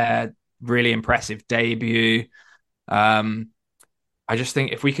out there, really impressive debut. I just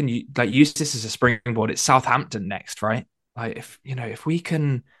think if we can use this as a springboard, it's Southampton next, right? Like, if we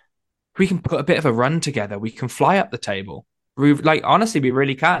can put a bit of a run together, we can fly up the table. Like, honestly, we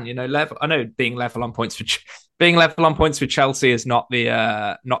really can. I know being level on points with Chelsea is not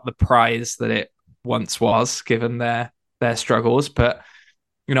the prize that it once was, given their struggles. But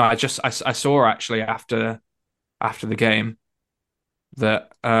I saw actually after the game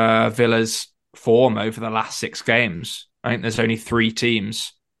that Villa's form over the last 6 games. I think there's only 3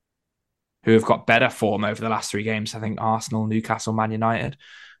 teams who have got better form over the last 3 games. I think Arsenal, Newcastle, Man United.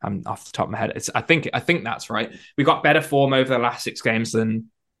 Off the top of my head, I think that's right. We got better form over the last 6 games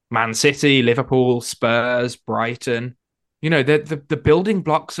than Man City, Liverpool, Spurs, Brighton. The building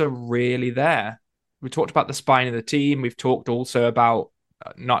blocks are really there. We talked about the spine of the team. We've talked also about,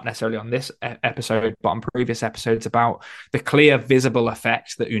 not necessarily on this episode, but on previous episodes, about the clear, visible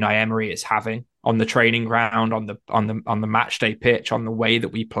effect that Unai Emery is having on the training ground, on the match day pitch, on the way that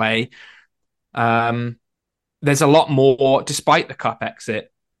we play. There's a lot more, despite the cup exit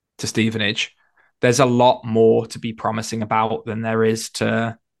to Stevenage, there's a lot more to be promising about than there is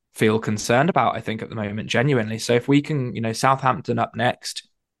to feel concerned about, I think, at the moment, genuinely. So if we can, Southampton up next,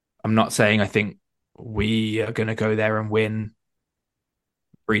 I'm not saying I think we are going to go there and win,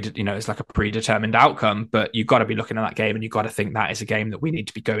 it's like a predetermined outcome, but you've got to be looking at that game and you've got to think that is a game that we need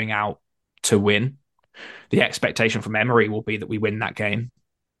to be going out to win. The expectation from Emery will be that we win that game.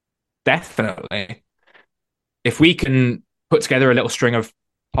 Definitely. If we can put together a little string of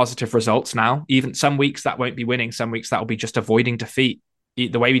positive results now, even some weeks that won't be winning, some weeks that will be just avoiding defeat,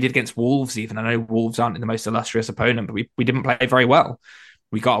 the way we did against Wolves. Even I know Wolves aren't the most illustrious opponent, but we didn't play very well.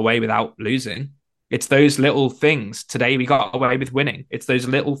 We got away without losing. It's those little things. Today we got away with winning. It's those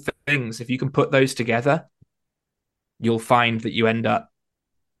little things. If you can put those together, you'll find that you end up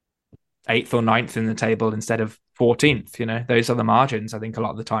 8th or 9th in the table instead of 14th. Those are the margins, I think, a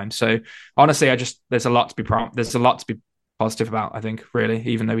lot of the time. So honestly, there's a lot to be positive about, I think, really,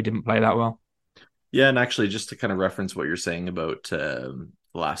 even though we didn't play that well. Yeah, and actually, just to kind of reference what you're saying about the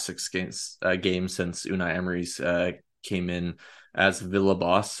last 6 games since Unai Emery's came in as Villa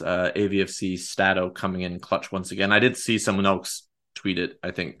boss, AVFC Stato coming in clutch once again. I did see someone else tweet it,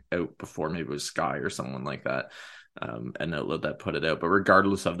 I think, out before, maybe it was Sky or someone like that, an outlet that put it out. But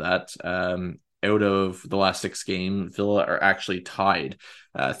regardless of that, out of the last 6 games, Villa are actually tied.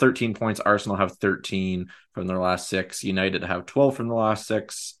 13 points. Arsenal have 13 from their last 6. United have 12 from the last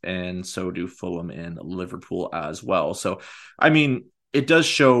 6. And so do Fulham and Liverpool as well. So, I mean, it does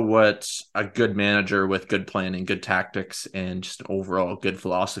show what a good manager with good planning, good tactics, and just overall good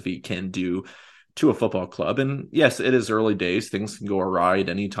philosophy can do to a football club. And yes, it is early days. Things can go awry at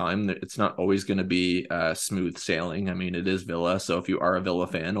any time. It's not always going to be smooth sailing. I mean, it is Villa. So if you are a Villa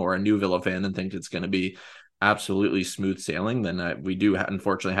fan or a new Villa fan and think it's going to be absolutely smooth sailing, then we do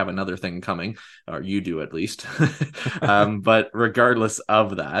unfortunately have another thing coming, or you do at least. But regardless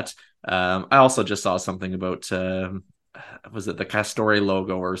of that, I also just saw something about, was it the Castore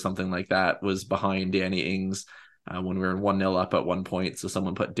logo or something like that was behind Danny Ings when we were 1-0 up at one point. So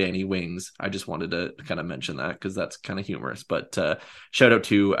someone put Danny Wings. I just wanted to kind of mention that because that's kind of humorous. But shout out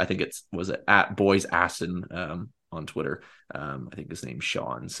to, I think was it at Boys Aston on Twitter. I think his name's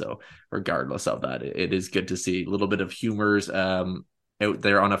Sean. So regardless of that, it is good to see a little bit of humors out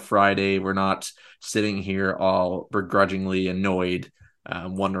there on a Friday. We're not sitting here all begrudgingly annoyed,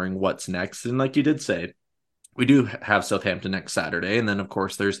 wondering what's next. And like you did say, we do have Southampton next Saturday. And then, of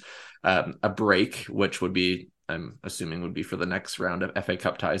course, there's a break, which would be, I'm assuming, would be for the next round of FA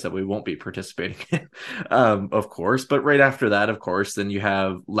Cup ties that we won't be participating in, of course. But right after that, of course, then you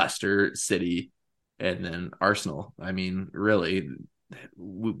have Leicester, City, and then Arsenal. I mean, really,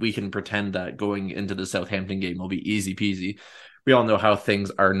 we can pretend that going into the Southampton game will be easy peasy. We all know how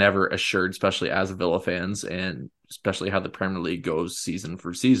things are never assured, especially as Villa fans, and especially how the Premier League goes season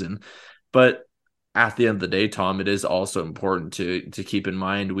for season. But at the end of the day, Tom, it is also important to keep in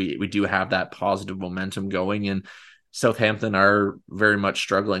mind we do have that positive momentum going, and Southampton are very much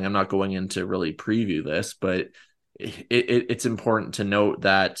struggling. I'm not going in to really preview this, but it's important to note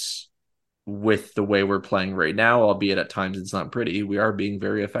that with the way we're playing right now, albeit at times it's not pretty, we are being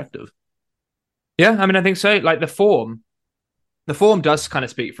very effective. Yeah, I mean, I think so. Like the form does kind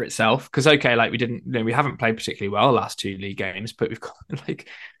of speak for itself because, okay, like we haven't played particularly well the last two league games, but we've got like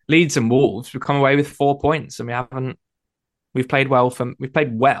Leeds and Wolves, we've come away with 4 points and we've played well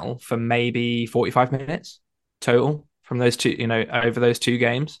for maybe 45 minutes total from those two, over those two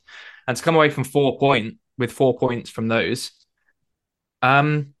games. And to come away from 4 points from those,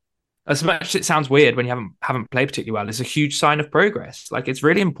 as much as it sounds weird when you haven't played particularly well, is a huge sign of progress. Like, it's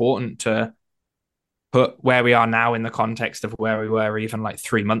really important to put where we are now in the context of where we were even like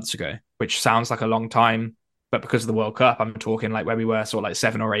 3 months ago, which sounds like a long time, but because of the World Cup, I'm talking like where we were sort of like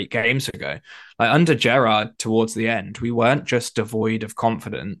 7 or 8 games ago. Like under Gerrard towards the end, we weren't just devoid of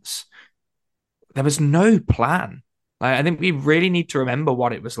confidence. There was no plan. Like, I think we really need to remember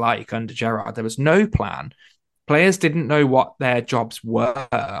what it was like under Gerrard. There was no plan. Players didn't know what their jobs were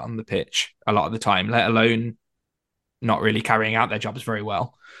on the pitch a lot of the time, let alone not really carrying out their jobs very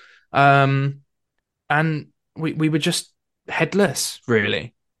well. And we were just headless,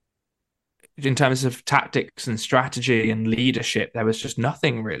 really. In terms of tactics and strategy and leadership, there was just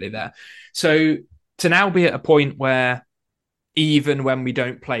nothing really there. So to now be at a point where even when we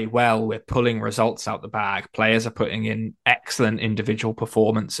don't play well, we're pulling results out the bag, players are putting in excellent individual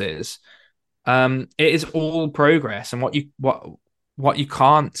performances. It is all progress. And what you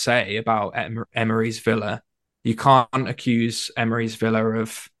can't say about Emery's Villa, you can't accuse Emery's Villa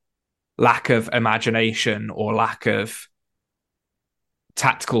of lack of imagination or lack of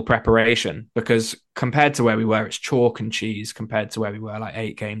tactical preparation, because compared to where we were, it's chalk and cheese compared to where we were like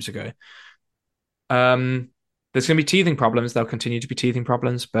 8 games ago. There's going to be teething problems. There'll continue to be teething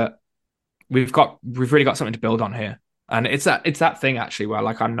problems, but we've really got something to build on here. And it's that thing actually where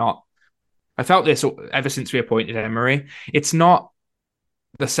like I felt this ever since we appointed Emery. It's not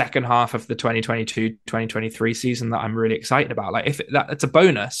the second half of the 2022-2023 season that I'm really excited about. Like it's a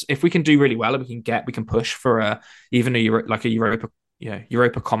bonus. If we can do really well and we can push for even a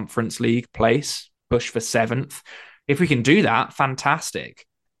Europa Conference League place, push for 7th. If we can do that, fantastic.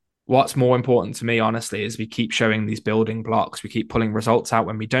 What's more important to me, honestly, is we keep showing these building blocks. We keep pulling results out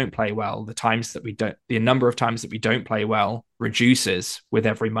when we don't play well. The number of times that we don't play well reduces with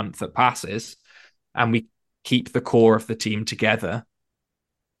every month that passes, and we keep the core of the team together.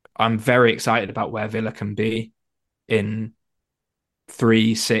 I'm very excited about where Villa can be in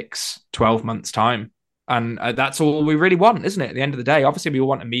 3, 6, 12 months' time. And that's all we really want, isn't it? At the end of the day, obviously we all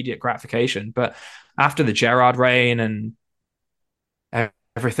want immediate gratification, but after the Gerrard reign and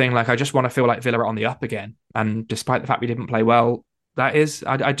everything, like I just want to feel like Villa are on the up again. And despite the fact we didn't play well,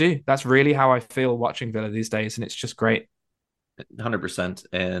 I do. That's really how I feel watching Villa these days, and it's just great. 100%.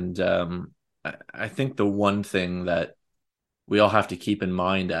 And I think the one thing that we all have to keep in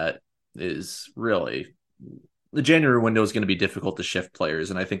mind is really the January window is going to be difficult to shift players.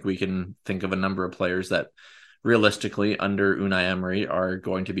 And I think we can think of a number of players that realistically under Unai Emery are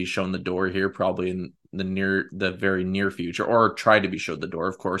going to be shown the door here, probably in the very near future, or try to be showed the door.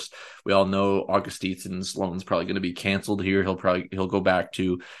 Of course, we all know Augustinsen's loan's probably going to be canceled here. He'll go back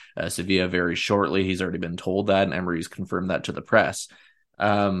to Sevilla very shortly. He's already been told that, and Emery's confirmed that to the press.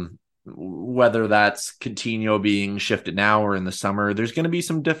 Whether that's Coutinho being shifted now or in the summer, there's going to be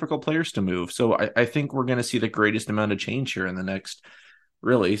some difficult players to move. So I think we're going to see the greatest amount of change here in the next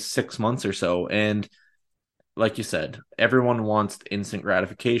really 6 months or so. And like you said, everyone wants instant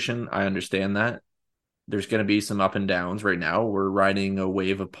gratification. I understand that. There's going to be some up and downs right now. We're riding a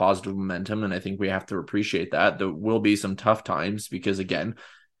wave of positive momentum, and I think we have to appreciate that. There will be some tough times because, again,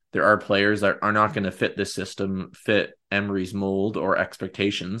 there are players that are not going to fit this system, fit Emery's mold or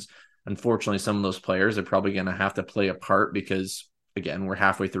expectations. Unfortunately, some of those players are probably going to have to play a part because, again, we're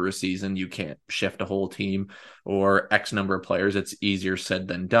halfway through a season. You can't shift a whole team or X number of players. It's easier said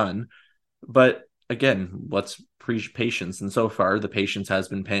than done. But again, let's preach patience. And so far, the patience has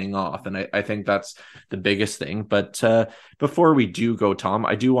been paying off. And I think that's the biggest thing. But before we do go, Tom,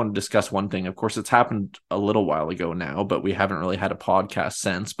 I do want to discuss one thing. Of course, it's happened a little while ago now, but we haven't really had a podcast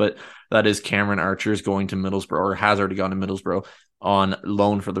since. But that is Cameron Archer's going to Middlesbrough, or has already gone to Middlesbrough on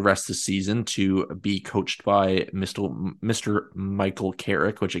loan for the rest of the season to be coached by Mr. Michael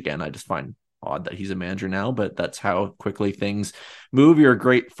Carrick, which, again, I just find odd that he's a manager now, but that's how quickly things move. You're a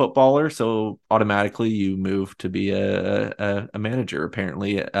great footballer, so automatically you move to be a manager,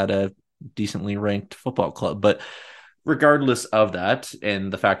 apparently, at a decently ranked football club. But regardless of that,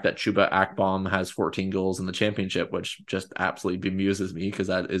 and the fact that Chuba Akpom has 14 goals in the championship, which just absolutely bemuses me because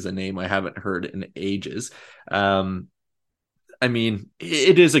that is a name I haven't heard in ages. I mean,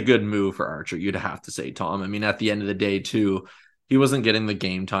 it is a good move for Archer, you'd have to say, Tom. I mean, at the end of the day, too, he wasn't getting the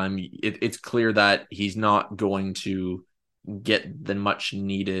game time. It's clear that he's not going to get the much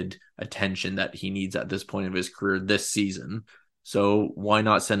needed attention that he needs at this point of his career this season. So why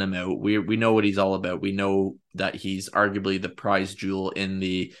not send him out? We know what he's all about. We know that he's arguably the prize jewel in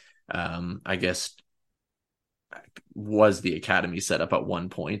the, I guess, was the academy set up at one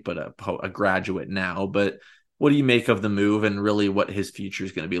point, but a graduate now. But what do you make of the move and really what his future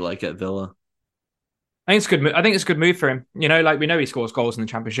is going to be like at Villa? I think it's good. I think it's a good move for him. You know, like we know he scores goals in the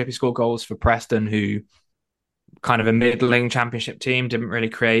Championship. He scored goals for Preston, who kind of a middling Championship team, didn't really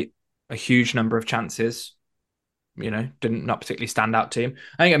create a huge number of chances. You know, not particularly standout team.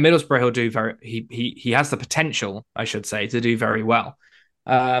 I think at Middlesbrough he'll do very. He has the potential, I should say, to do very well.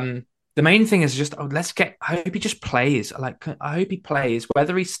 The main thing is just I hope he just plays. Like I hope he plays,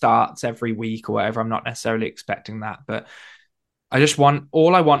 whether he starts every week or whatever. I'm not necessarily expecting that, but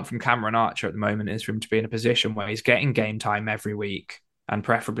all I want from Cameron Archer at the moment is for him to be in a position where he's getting game time every week and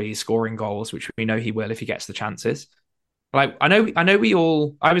preferably he's scoring goals, which we know he will if he gets the chances. Like I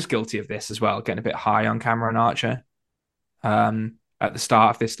know I was guilty of this as well, getting a bit high on Cameron Archer at the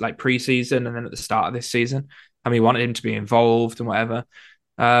start of this like preseason and then at the start of this season. I mean, we wanted him to be involved and whatever.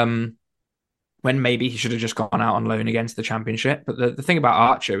 When maybe he should have just gone out on loan against the Championship. But the thing about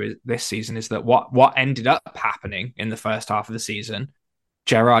Archer this season is that what ended up happening in the first half of the season,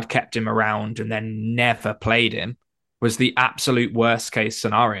 Gerrard kept him around and then never played him, was the absolute worst case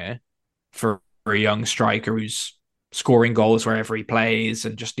scenario for a young striker who's scoring goals wherever he plays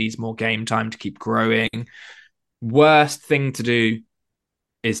and just needs more game time to keep growing. Worst thing to do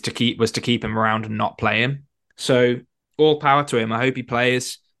was to keep him around and not play him. So all power to him. I hope he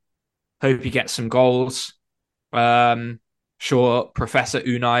plays. Hope he gets some goals. Sure, Professor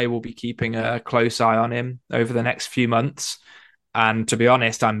Unai will be keeping a close eye on him over the next few months. And to be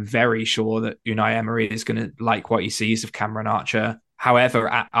honest, I'm very sure that Unai Emery is going to like what he sees of Cameron Archer. However,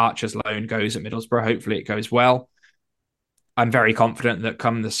 Archer's loan goes at Middlesbrough, hopefully it goes well. I'm very confident that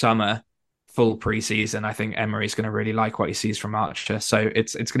come the summer, full preseason, I think Emery's going to really like what he sees from Archer. So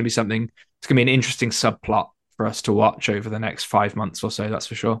it's going to be something. It's going to be an interesting subplot for us to watch over the next 5 months or so. That's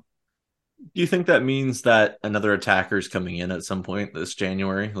for sure. Do you think that means that another attacker is coming in at some point this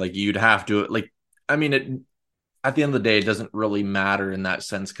January? Like you'd have to, like, I mean, at the end of the day, it doesn't really matter in that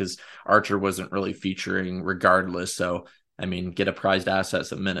sense because Archer wasn't really featuring regardless. So, I mean, get a prized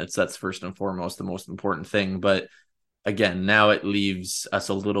assets of minutes. That's first and foremost the most important thing. But again, now it leaves us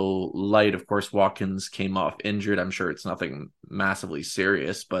a little light. Of course, Watkins came off injured. I'm sure it's nothing massively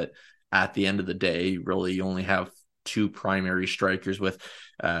serious, but at the end of the day, really, you only have two primary strikers with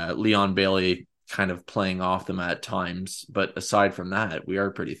Leon Bailey kind of playing off them at times. But aside from that, we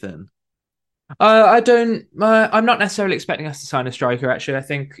are pretty thin. I'm not necessarily expecting us to sign a striker, actually. I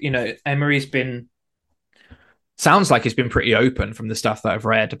think, you know, Emery's sounds like he's been pretty open from the stuff that I've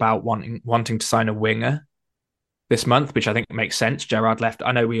read about wanting to sign a winger this month, which I think makes sense. Gerrard left.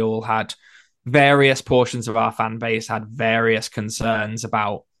 I know we all had various portions of our fan base had various concerns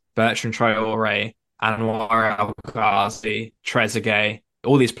about Bertrand Traore, Anwar El Ghazi, Trezeguet,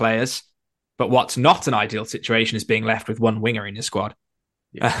 all these players. But what's not an ideal situation is being left with one winger in your squad.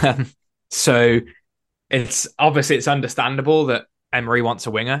 Yeah. So it's understandable that Emery wants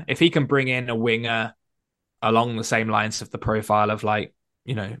a winger. If he can bring in a winger along the same lines of the profile of, like,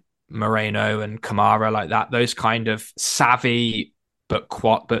 you know, Moreno and Kamara, like that, those kind of savvy but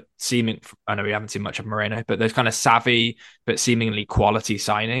seeming, I know we haven't seen much of Moreno, but those kind of savvy but seemingly quality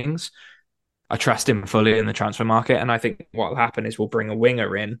signings, I trust him fully in the transfer market. And I think what will happen is we'll bring a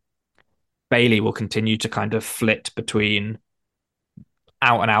winger in. Bailey will continue to kind of flit between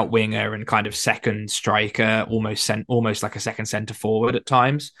out and out winger and kind of second striker, almost like a second centre forward at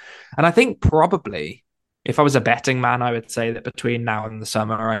times. And I think probably, if I was a betting man, I would say that between now and the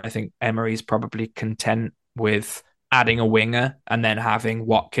summer, I think Emery's probably content with adding a winger and then having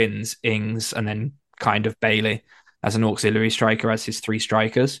Watkins, Ings, and then kind of Bailey as an auxiliary striker as his three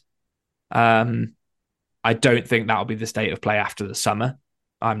strikers. I don't think that'll be the state of play after the summer.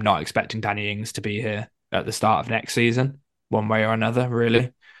 I'm not expecting Danny Ings to be here at the start of next season, one way or another,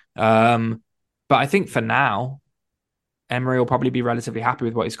 really. But I think for now, Emery will probably be relatively happy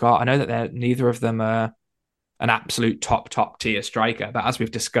with what he's got. I know that neither of them are an absolute top tier striker, but as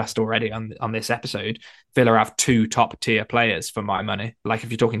we've discussed already on this episode, Villa have two top tier players for my money. Like,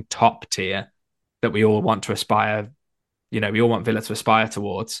 if you're talking top tier that we all want to aspire, you know, we all want Villa to aspire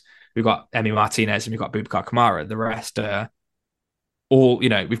towards, we've got Emi Martinez, and we've got Boubacar Kamara. The rest are all,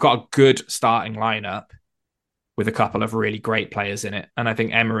 we've got a good starting lineup with a couple of really great players in it. And I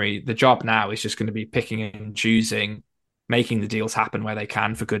think Emery, the job now is just going to be picking and choosing, making the deals happen where they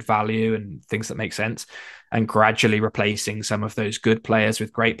can for good value and things that make sense, and gradually replacing some of those good players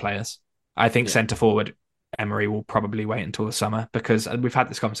with great players. I think centre forward, Emery will probably wait until the summer, because we've had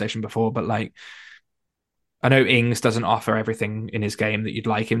this conversation before, but like, I know Ings doesn't offer everything in his game that you'd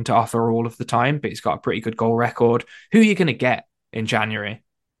like him to offer all of the time, but he's got a pretty good goal record. Who are you going to get in January?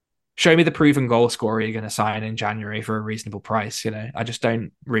 Show me the proven goal scorer you're going to sign in January for a reasonable price. I just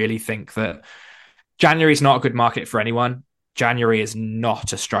don't really think that January is not a good market for anyone. January is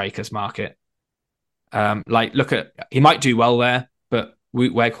not a strikers market. He might do well there, but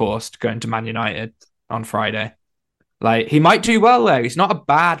Weghorst going to Man United on Friday. Like, he might do well there. He's not a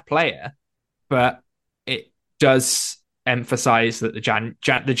bad player, but it does emphasize that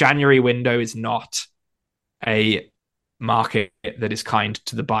the January window is not a market that is kind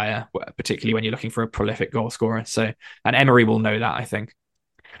to the buyer, particularly when you're looking for a prolific goal scorer. So, and Emery will know that, I think.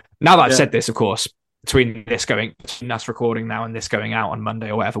 Now that I've said this, of course, between us recording now and this going out on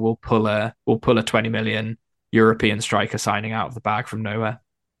Monday or whatever, we'll pull a 20 million European striker signing out of the bag from nowhere.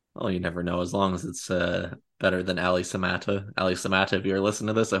 Well, you never know, as long as it's better than Ali Samata. Ali Samata, if you're listening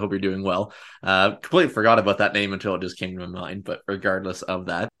to this, I hope you're doing well. Completely forgot about that name until it just came to my mind, but regardless of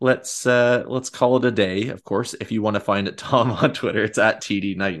that, let's call it a day. Of course, if you want to find Tom on Twitter, it's at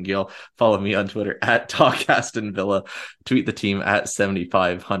TD Nightingale. Follow me on Twitter at Talk Aston Villa. Tweet the team at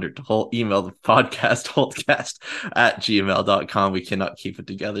 7500 email the podcast holdcast@gmail.com. We cannot keep it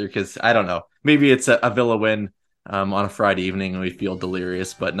together because I don't know, maybe it's a Villa win on a Friday evening and we feel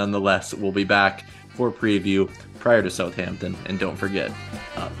delirious, but nonetheless, we'll be back for preview prior to Southampton, and don't forget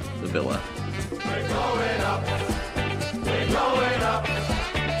the Villa. We're going up. We're going up.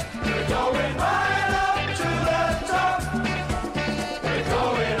 We're going right up to the top. We're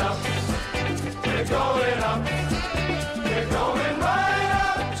going up. We're going up. We're going right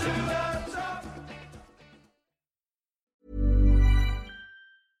up to the top.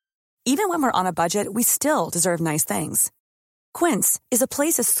 Even when we're on a budget, we still deserve nice things. Quince is a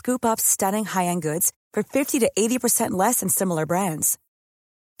place to scoop up stunning high-end goods for 50 to 80% less than similar brands.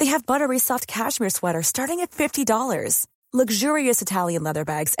 They have buttery soft cashmere sweaters starting at $50, luxurious Italian leather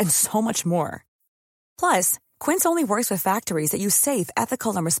bags, and so much more. Plus, Quince only works with factories that use safe,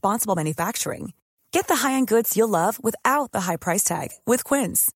 ethical, and responsible manufacturing. Get the high-end goods you'll love without the high price tag with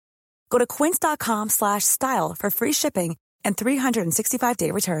Quince. Go to quince.com/style for free shipping and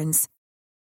 365-day returns.